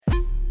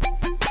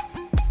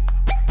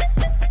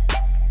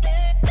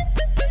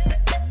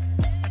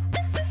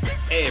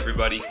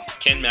everybody.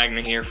 Ken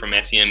Magner here from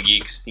SEM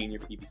Geeks, Senior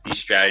PPC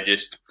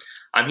Strategist.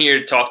 I'm here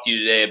to talk to you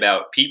today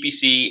about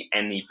PPC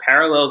and the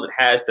parallels it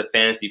has to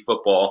fantasy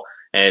football.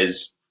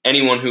 As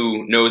anyone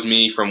who knows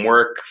me from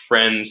work,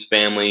 friends,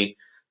 family,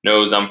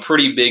 knows I'm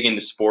pretty big into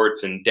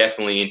sports and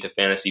definitely into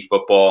fantasy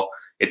football.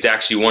 It's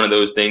actually one of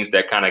those things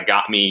that kind of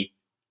got me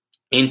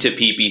into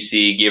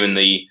PPC, given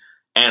the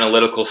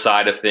analytical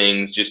side of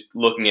things, just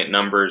looking at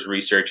numbers,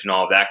 research, and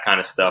all of that kind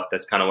of stuff.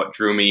 That's kind of what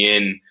drew me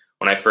in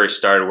when I first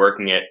started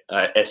working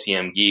at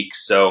SEM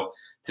Geeks. So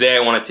today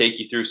I want to take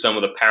you through some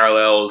of the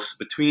parallels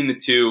between the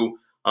two,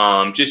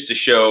 just to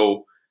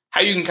show how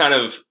you can kind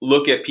of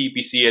look at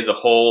PPC as a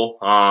whole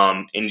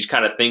and just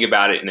kind of think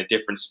about it in a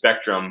different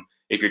spectrum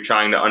if you're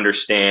trying to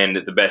understand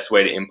the best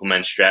way to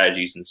implement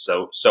strategies and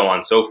so on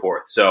and so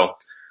forth. So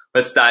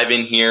let's dive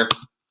in here.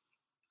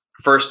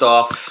 First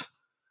off,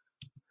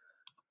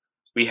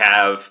 we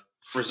have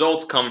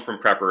results come from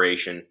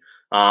preparation.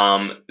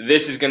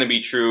 This is going to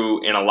be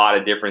true in a lot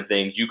of different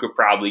things. You could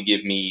probably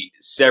give me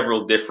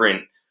several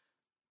different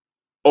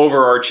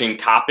overarching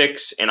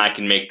topics and I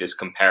can make this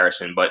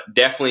comparison, but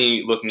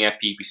definitely looking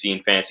at PPC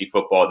and fantasy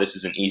football, this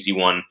is an easy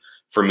one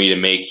for me to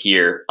make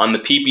here. On the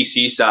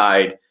PPC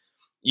side,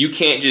 you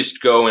can't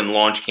just go and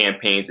launch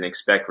campaigns and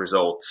expect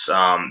results.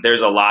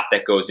 There's a lot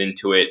that goes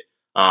into it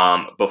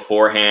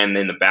beforehand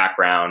in the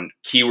background.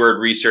 Keyword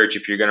research,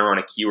 if you're going to run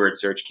a keyword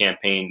search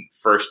campaign,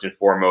 first and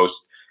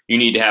foremost, you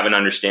need to have an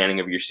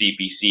understanding of your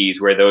CPCs,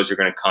 where those are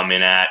going to come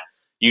in at.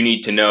 You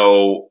need to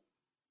know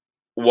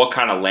what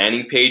kind of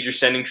landing page you're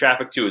sending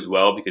traffic to as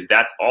well, because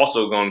that's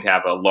also going to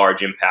have a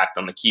large impact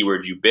on the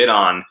keywords you bid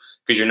on,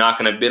 because you're not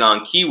going to bid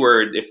on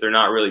keywords if they're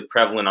not really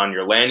prevalent on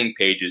your landing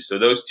pages. So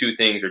those two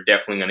things are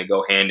definitely going to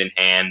go hand in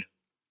hand.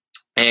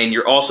 And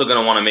you're also going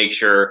to want to make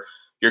sure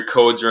your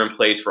codes are in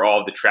place for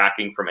all of the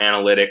tracking from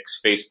analytics,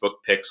 Facebook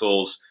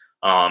pixels,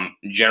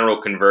 general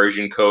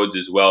conversion codes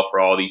as well for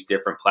all these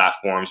different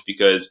platforms.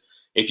 Because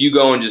if you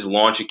go and just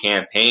launch a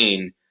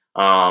campaign,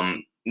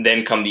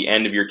 then come the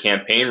end of your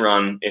campaign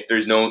run, if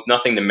there's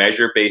nothing to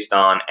measure based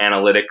on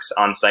analytics,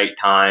 on-site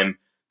time,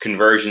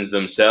 conversions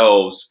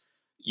themselves,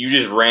 you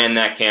just ran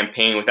that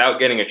campaign without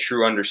getting a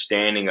true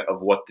understanding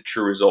of what the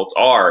true results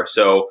are.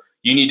 So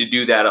you need to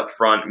do that up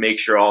front, make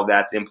sure all of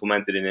that's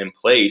implemented and in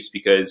place,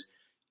 because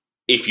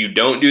if you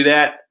don't do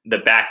that, the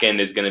back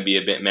end is going to be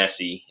a bit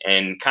messy.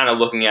 And kind of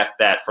looking at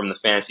that from the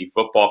fantasy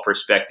football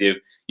perspective,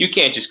 you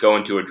can't just go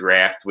into a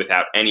draft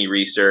without any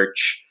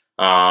research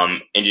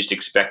and just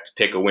expect to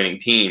pick a winning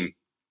team.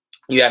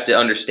 You have to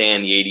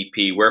understand the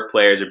ADP, where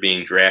players are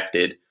being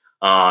drafted.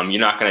 You're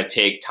not going to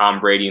take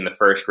Tom Brady in the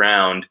first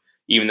round,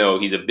 even though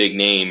he's a big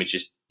name. It's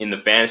just in the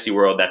fantasy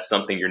world, that's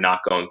something you're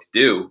not going to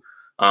do.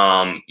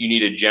 You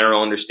need a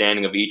general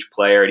understanding of each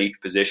player at each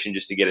position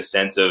just to get a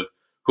sense of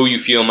who you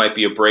feel might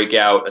be a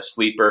breakout, a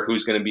sleeper,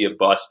 who's going to be a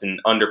bust and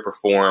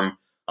underperform,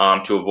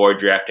 to avoid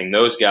drafting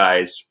those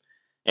guys.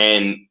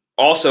 And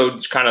also,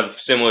 it's kind of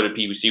similar to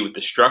PPC with the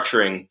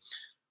structuring.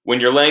 When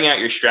you're laying out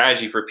your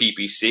strategy for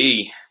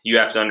PPC, you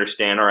have to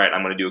understand, all right,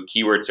 I'm going to do a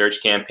keyword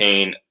search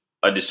campaign,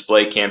 a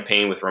display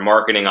campaign with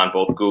remarketing on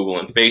both Google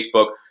and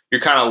Facebook.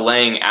 You're kind of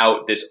laying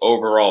out this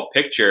overall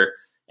picture.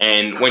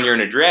 And when you're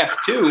in a draft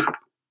too,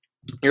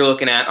 you're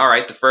looking at, all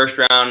right, the first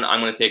round, I'm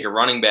going to take a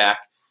running back.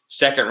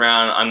 Second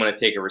round, I'm going to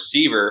take a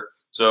receiver.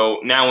 So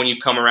now when you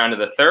come around to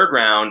the third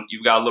round,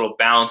 you've got a little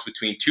balance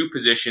between two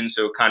positions,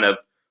 so it kind of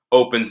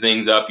opens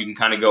things up. You can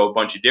kind of go a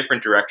bunch of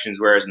different directions,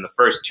 whereas in the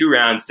first two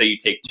rounds, say you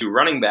take two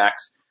running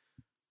backs,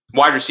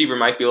 wide receiver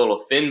might be a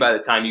little thin by the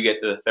time you get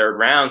to the third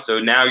round. So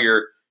now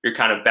you're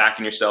kind of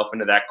backing yourself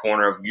into that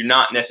corner of you're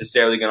not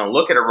necessarily going to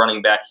look at a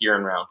running back here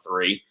in round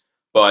three,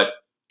 but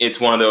it's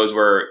one of those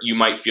where you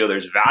might feel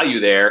there's value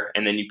there,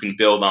 and then you can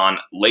build on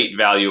late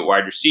value at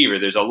wide receiver.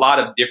 There's a lot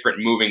of different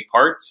moving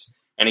parts.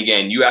 And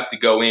again, you have to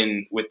go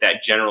in with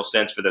that general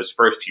sense for those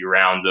first few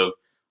rounds of,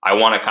 I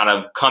want to kind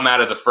of come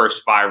out of the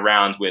first 5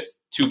 rounds with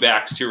 2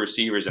 backs, 2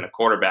 receivers, and a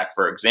quarterback,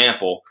 for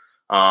example.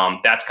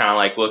 That's kind of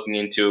like looking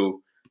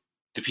into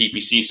the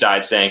PPC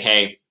side saying,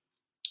 hey,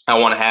 I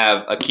want to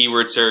have a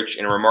keyword search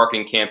and a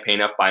remarketing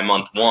campaign up by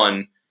month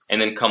 1.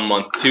 And then come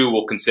month 2,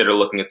 we'll consider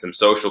looking at some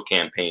social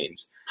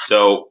campaigns.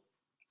 So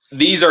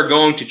these are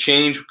going to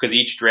change because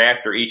each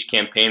draft or each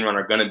campaign run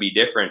are going to be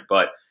different,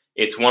 but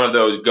it's one of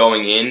those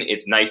going in.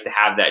 It's nice to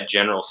have that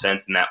general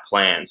sense and that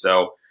plan.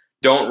 So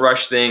don't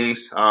rush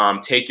things.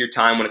 Take your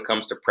time when it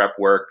comes to prep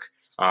work.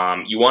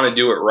 You want to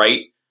do it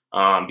right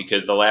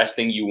because the last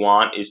thing you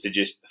want is to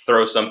just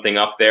throw something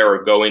up there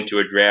or go into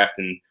a draft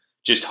and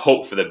just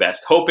hope for the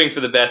best. Hoping for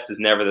the best is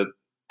never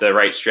the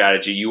right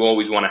strategy. You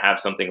always want to have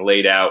something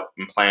laid out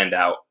and planned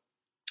out.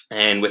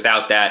 And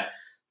without that,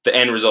 the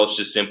end result's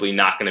just simply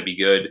not going to be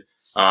good.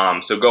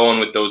 So go in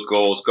with those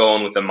goals, go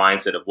in with the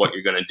mindset of what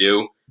you're going to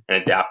do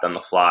and adapt on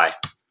the fly.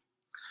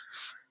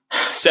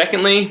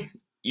 Secondly,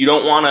 you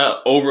don't want to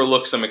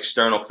overlook some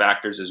external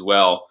factors as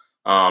well.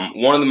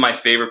 One of my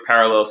favorite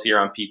parallels here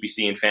on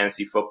PPC and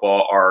fantasy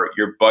football are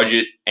your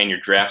budget and your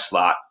draft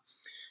slot.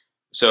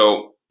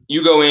 So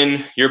you go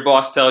in, your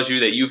boss tells you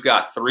that you've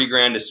got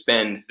 $3,000 to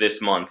spend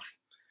this month.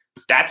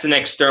 that's an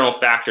external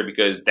factor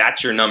because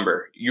that's your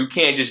number. You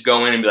can't just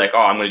go in and be like, oh,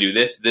 I'm going to do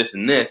this, this,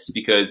 and this,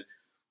 because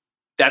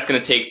that's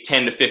going to take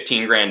 10 to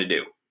 15 grand to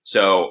do.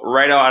 So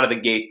right out of the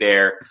gate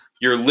there,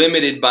 you're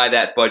limited by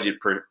that budget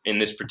in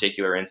this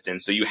particular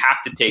instance. So you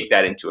have to take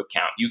that into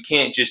account. You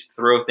can't just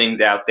throw things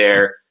out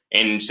there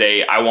and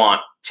say, I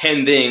want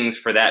 10 things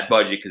for that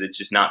budget, because it's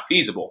just not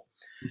feasible.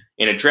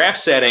 In a draft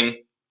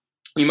setting,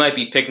 you might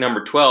be pick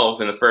number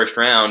 12 in the first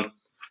round.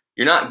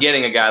 You're not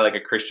getting a guy like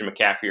a Christian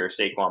McCaffrey or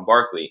Saquon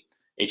Barkley.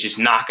 It's just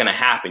not going to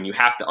happen. You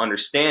have to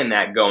understand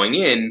that going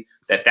in,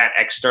 that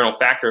external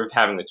factor of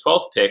having the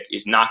 12th pick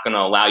is not going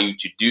to allow you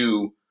to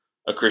do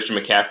a Christian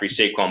McCaffrey,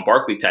 Saquon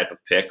Barkley type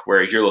of pick,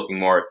 whereas you're looking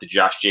more at the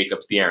Josh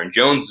Jacobs, the Aaron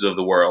Joneses of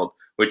the world,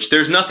 which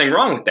there's nothing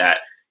wrong with that.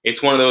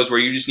 It's one of those where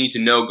you just need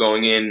to know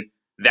going in,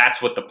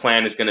 that's what the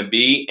plan is going to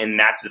be, and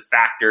that's a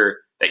factor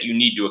that you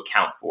need to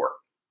account for.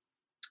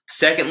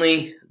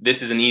 Secondly,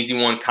 this is an easy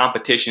one,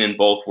 competition in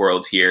both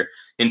worlds here.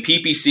 In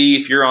PPC,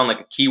 if you're on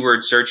like a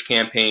keyword search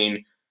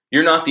campaign,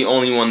 you're not the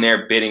only one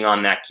there bidding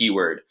on that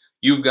keyword.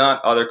 You've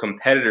got other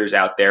competitors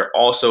out there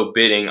also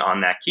bidding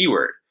on that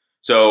keyword.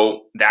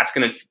 So that's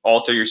going to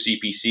alter your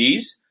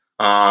CPCs.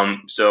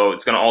 So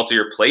it's going to alter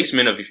your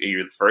placement of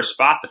your first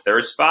spot, the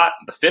third spot,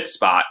 the fifth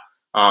spot.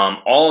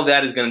 All of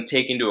that is going to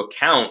take into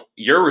account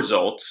your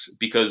results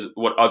because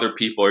what other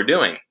people are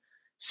doing.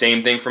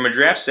 Same thing from a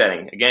draft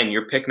setting. Again,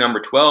 your pick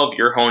number 12,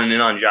 you're honing in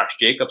on Josh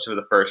Jacobs for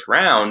the first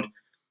round.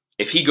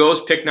 If he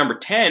goes pick number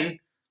 10,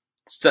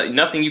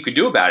 nothing you could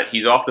do about it.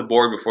 He's off the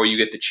board before you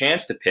get the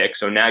chance to pick.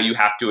 So now you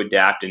have to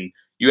adapt and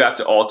you have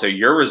to alter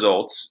your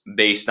results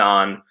based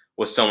on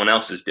what someone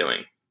else is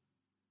doing.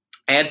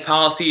 Ad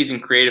policies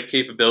and creative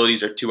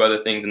capabilities are two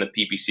other things in the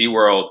PPC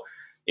world.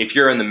 If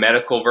you're in the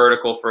medical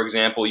vertical, for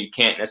example, you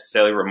can't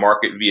necessarily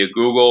remarket via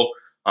Google.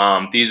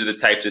 These are the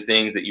types of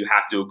things that you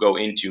have to go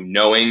into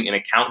knowing and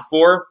account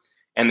for.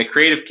 And the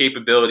creative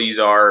capabilities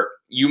are,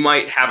 you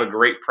might have a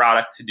great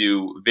product to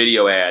do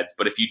video ads,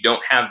 but if you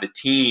don't have the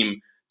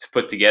team to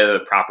put together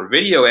the proper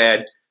video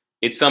ad,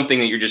 it's something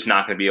that you're just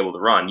not going to be able to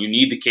run. You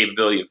need the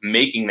capability of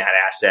making that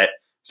asset.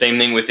 Same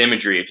thing with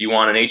imagery. If you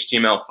want an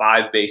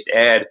HTML5 based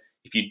ad,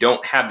 if you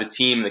don't have the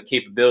team and the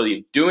capability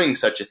of doing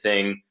such a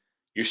thing,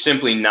 you're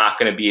simply not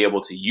going to be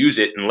able to use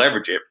it and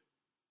leverage it.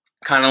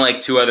 Kind of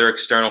like two other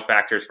external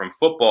factors from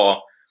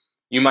football.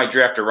 You might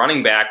draft a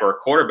running back or a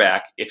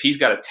quarterback. If he's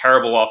got a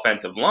terrible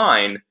offensive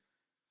line,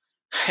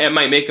 it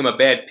might make him a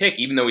bad pick,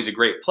 even though he's a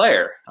great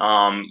player.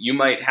 You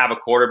might have a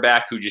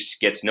quarterback who just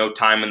gets no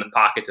time in the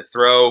pocket to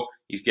throw.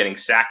 He's getting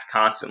sacked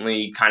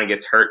constantly, kind of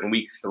gets hurt in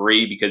week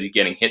 3 because he's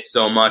getting hit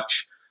so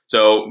much.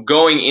 So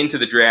going into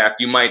the draft,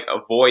 you might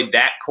avoid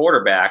that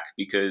quarterback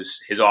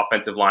because his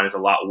offensive line is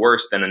a lot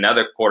worse than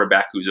another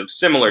quarterback who's of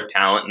similar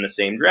talent in the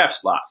same draft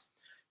slot.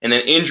 And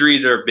then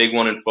injuries are a big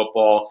one in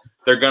football.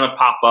 They're going to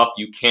pop up.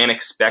 You can't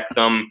expect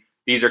them.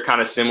 These are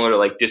kind of similar to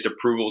like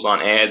disapprovals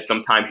on ads.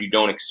 Sometimes you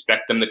don't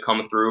expect them to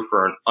come through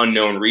for an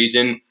unknown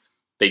reason.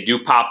 They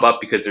do pop up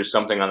because there's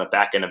something on the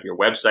back end of your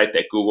website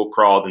that Google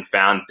crawled and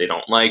found that they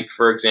don't like,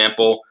 for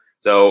example.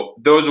 So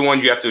those are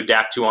ones you have to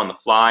adapt to on the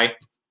fly.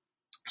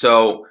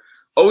 So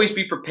always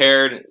be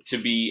prepared to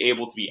be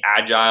able to be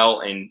agile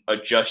and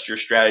adjust your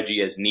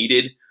strategy as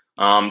needed.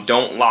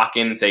 Don't lock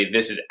in and say,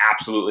 this is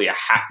absolutely, I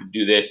have to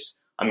do this.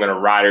 I'm going to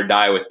ride or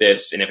die with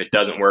this, and if it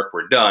doesn't work,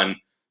 we're done.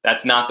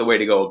 That's not the way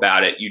to go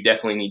about it. You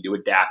definitely need to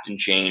adapt and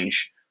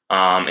change,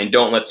 and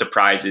don't let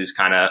surprises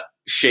kind of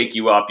shake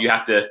you up. You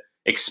have to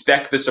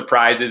expect the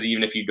surprises,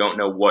 even if you don't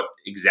know what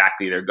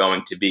exactly they're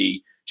going to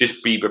be.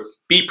 Just be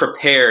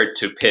prepared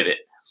to pivot.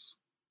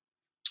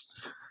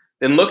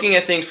 Then looking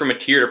at things from a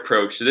tiered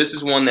approach. So this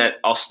is one that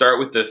I'll start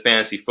with the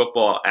fantasy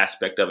football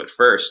aspect of it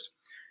first.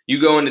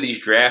 You go into these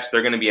drafts,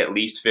 they're going to be at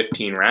least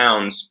 15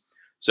 rounds.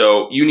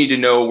 So you need to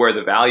know where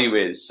the value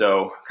is.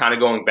 So kind of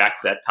going back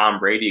to that Tom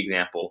Brady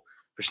example,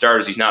 for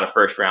starters, he's not a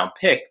first round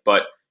pick,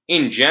 but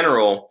in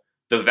general,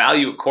 the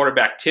value at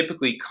quarterback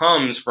typically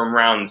comes from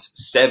rounds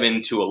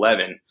 7 to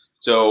 11.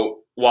 So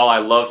while I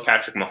love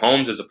Patrick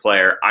Mahomes as a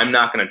player, I'm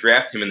not going to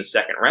draft him in the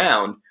second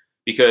round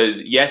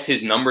because yes,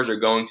 his numbers are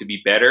going to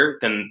be better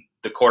than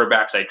the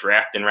quarterbacks I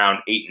draft in round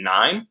 8 and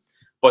 9,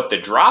 but the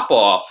drop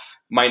off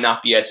might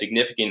not be as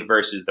significant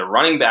versus the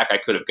running back I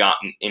could have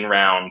gotten in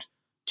round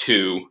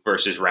 2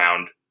 versus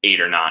round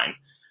 8 or 9.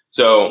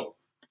 So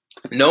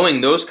knowing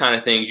those kind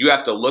of things, you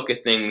have to look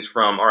at things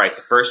from, all right,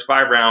 the first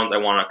 5 rounds, I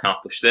want to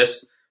accomplish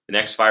this. The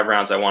next 5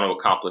 rounds, I want to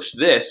accomplish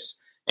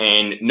this.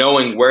 And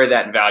knowing where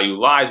that value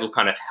lies will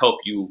kind of help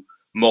you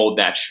mold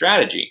that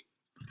strategy.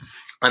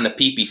 On the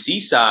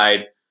PPC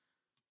side,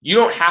 you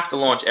don't have to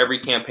launch every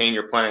campaign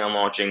you're planning on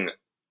launching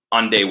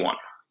on day 1.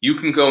 You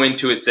can go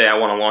into it, say, I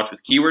want to launch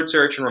with keyword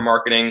search and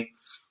remarketing.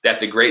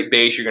 That's a great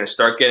base. You're going to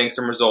start getting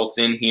some results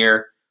in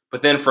here.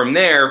 But then from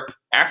there,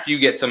 after you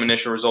get some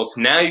initial results,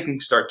 now you can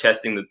start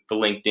testing the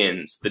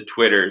LinkedIns, the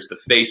Twitters, the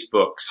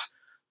Facebooks,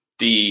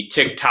 the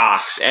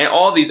TikToks, and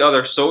all these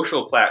other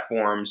social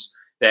platforms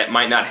that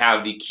might not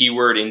have the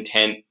keyword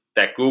intent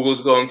that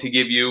Google's going to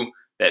give you,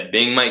 that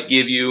Bing might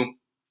give you.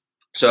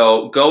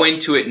 So go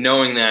into it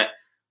knowing that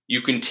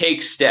you can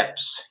take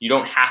steps. You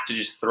don't have to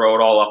just throw it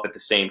all up at the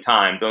same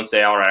time. Don't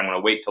say, all right, I'm going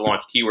to wait to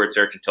launch keyword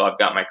search until I've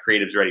got my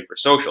creatives ready for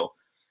social.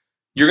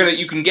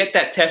 You can get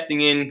that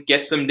testing in,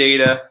 get some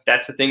data.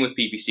 That's the thing with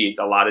PPC. It's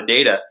a lot of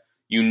data.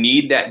 You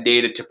need that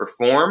data to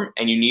perform,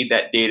 and you need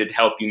that data to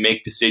help you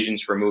make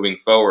decisions for moving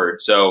forward.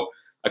 So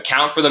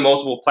account for the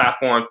multiple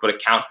platforms, but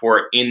account for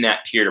it in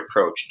that tiered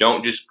approach.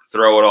 Don't just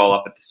throw it all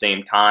up at the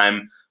same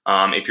time.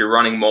 If you're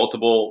running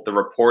multiple, the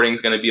reporting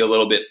is going to be a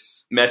little bit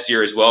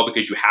messier as well,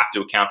 because you have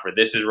to account for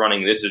this is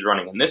running, and this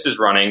is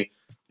running.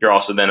 You're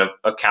also then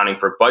accounting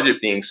for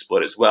budget being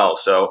split as well.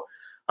 So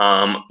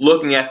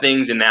looking at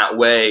things in that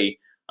way,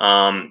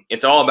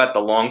 it's all about the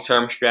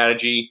long-term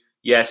strategy.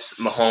 Yes,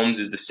 Mahomes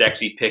is the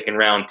sexy pick in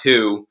round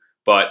 2,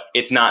 but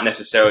it's not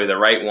necessarily the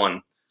right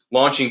one.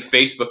 Launching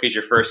Facebook as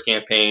your first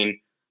campaign,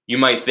 you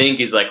might think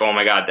is like, oh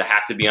my God, to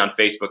have to be on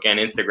Facebook and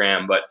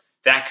Instagram, but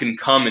that can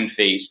come in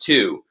phase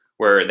 2,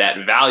 where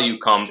that value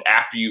comes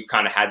after you've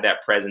kind of had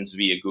that presence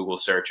via Google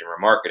search and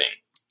remarketing.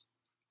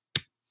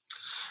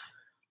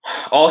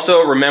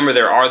 Also, remember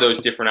there are those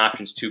different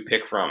options to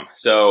pick from.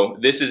 So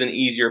this is an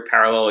easier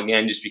parallel,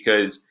 again, just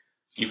because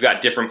you've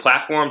got different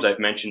platforms. I've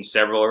mentioned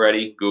several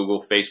already: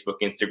 Google, Facebook,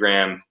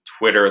 Instagram,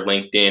 Twitter,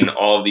 LinkedIn,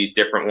 all of these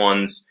different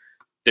ones.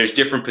 There's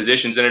different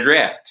positions in a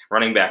draft: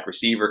 running back,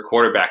 receiver,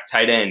 quarterback,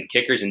 tight end,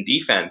 kickers, and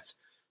defense.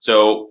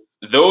 So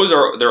those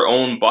are their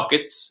own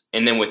buckets.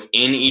 And then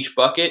within each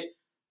bucket,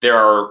 there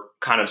are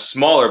kind of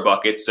smaller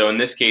buckets. So in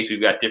this case,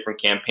 we've got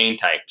different campaign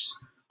types.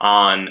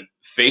 On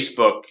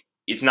Facebook,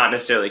 it's not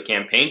necessarily a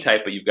campaign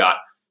type, but you've got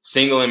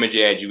single image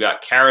ads, you've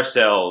got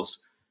carousels,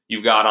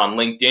 you've got on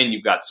LinkedIn,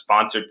 you've got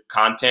sponsored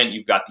content,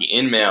 you've got the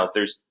in-mails.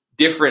 There's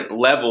different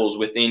levels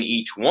within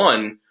each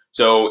one.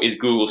 So is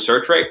Google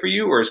search right for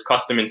you, or is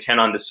custom intent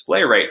on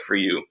display right for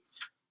you?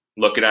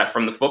 Look at that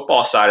from the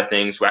football side of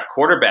things. At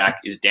quarterback,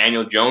 is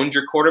Daniel Jones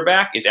your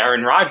quarterback? Is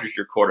Aaron Rodgers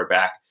your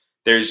quarterback?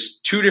 There's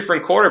 2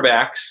 different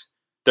quarterbacks.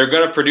 They're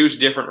going to produce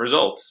different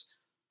results.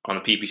 On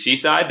the PPC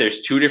side,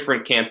 there's 2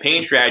 different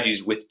campaign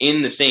strategies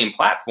within the same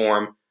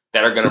platform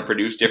that are going to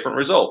produce different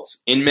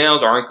results.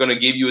 In-mails aren't going to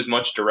give you as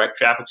much direct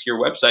traffic to your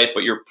website,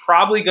 but you're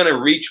probably going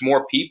to reach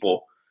more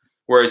people.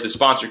 Whereas the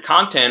sponsored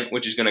content,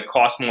 which is going to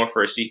cost more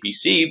for a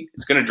CPC,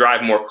 it's going to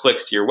drive more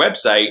clicks to your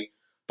website,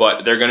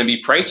 but they're going to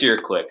be pricier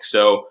clicks.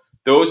 So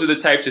those are the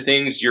types of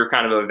things you're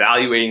kind of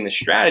evaluating the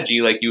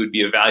strategy like you would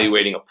be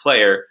evaluating a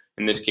player,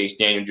 in this case,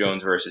 Daniel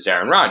Jones versus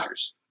Aaron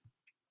Rodgers.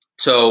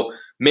 So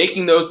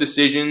making those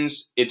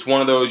decisions, it's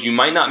one of those, you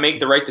might not make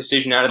the right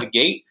decision out of the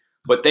gate,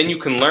 but then you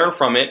can learn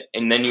from it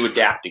and then you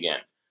adapt again.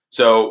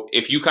 So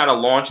if you kind of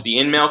launch the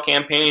in-mail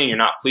campaign and you're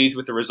not pleased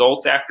with the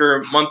results after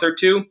a month or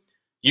 2,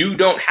 you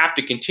don't have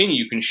to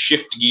continue. You can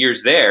shift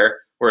gears there.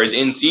 Whereas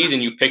in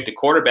season, you picked a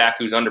quarterback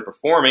who's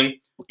underperforming,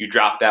 you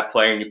drop that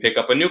player and you pick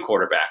up a new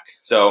quarterback.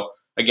 So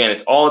again,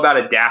 it's all about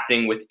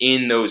adapting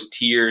within those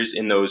tiers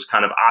and those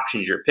kind of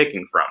options you're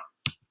picking from.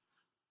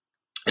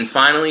 And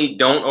finally,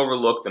 don't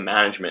overlook the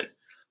management.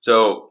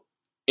 So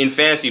in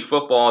fantasy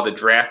football, the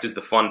draft is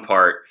the fun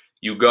part.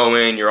 You go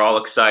in, you're all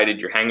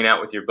excited, you're hanging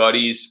out with your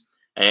buddies,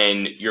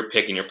 and you're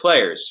picking your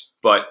players.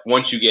 But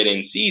once you get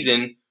in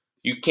season,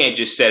 you can't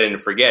just set it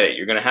and forget it.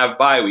 You're going to have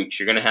bye weeks.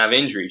 You're going to have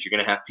injuries. You're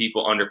going to have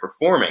people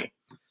underperforming.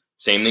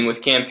 Same thing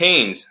with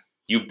campaigns.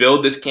 You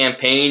build this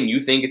campaign, you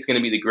think it's going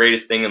to be the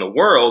greatest thing in the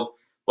world,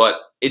 but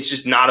it's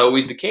just not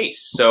always the case.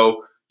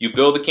 So you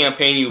build the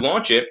campaign, you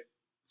launch it.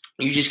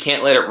 You just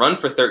can't let it run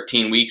for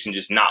 13 weeks and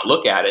just not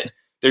look at it.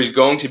 There's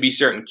going to be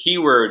certain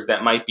keywords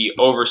that might be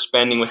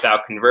overspending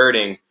without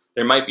converting.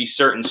 There might be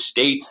certain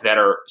states that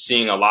are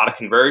seeing a lot of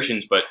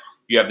conversions, but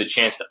you have the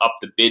chance to up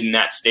the bid in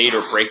that state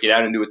or break it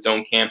out into its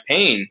own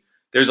campaign.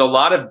 There's a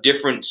lot of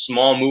different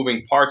small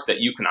moving parts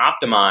that you can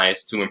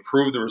optimize to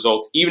improve the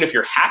results, even if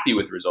you're happy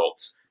with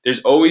results.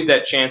 There's always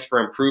that chance for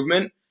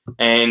improvement,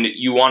 and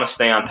you want to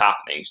stay on top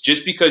of things.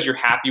 Just because you're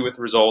happy with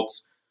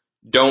results,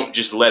 don't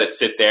just let it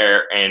sit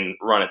there and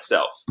run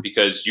itself,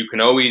 because you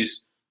can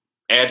always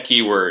add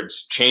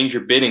keywords, change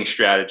your bidding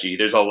strategy.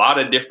 There's a lot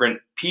of different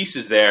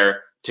pieces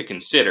there to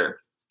consider.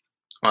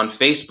 On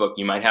Facebook,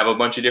 you might have a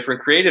bunch of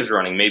different creatives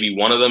running. Maybe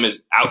one of them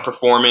is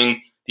outperforming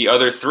the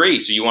other 3,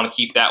 so you want to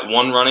keep that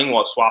one running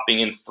while swapping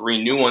in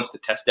 3 new ones to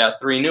test out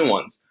 3 new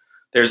ones.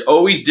 There's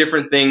always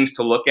different things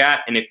to look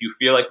at, and if you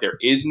feel like there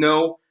is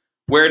no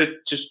where to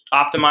just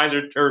optimize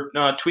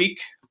or tweak,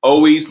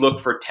 always look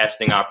for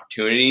testing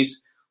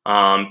opportunities,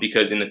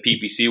 because in the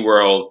PPC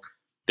world,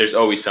 there's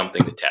always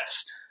something to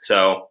test.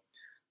 So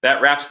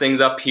that wraps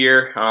things up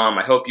here.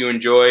 I hope you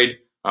enjoyed.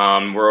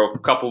 We're a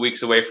couple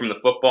weeks away from the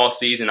football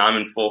season. I'm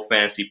in full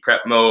fantasy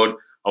prep mode,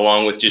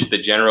 along with just the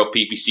general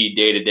PPC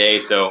day-to-day.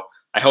 So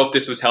I hope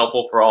this was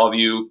helpful for all of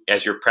you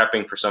as you're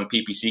prepping for some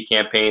PPC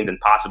campaigns and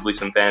possibly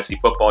some fantasy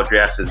football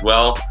drafts as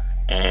well.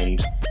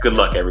 And good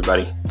luck,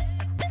 everybody.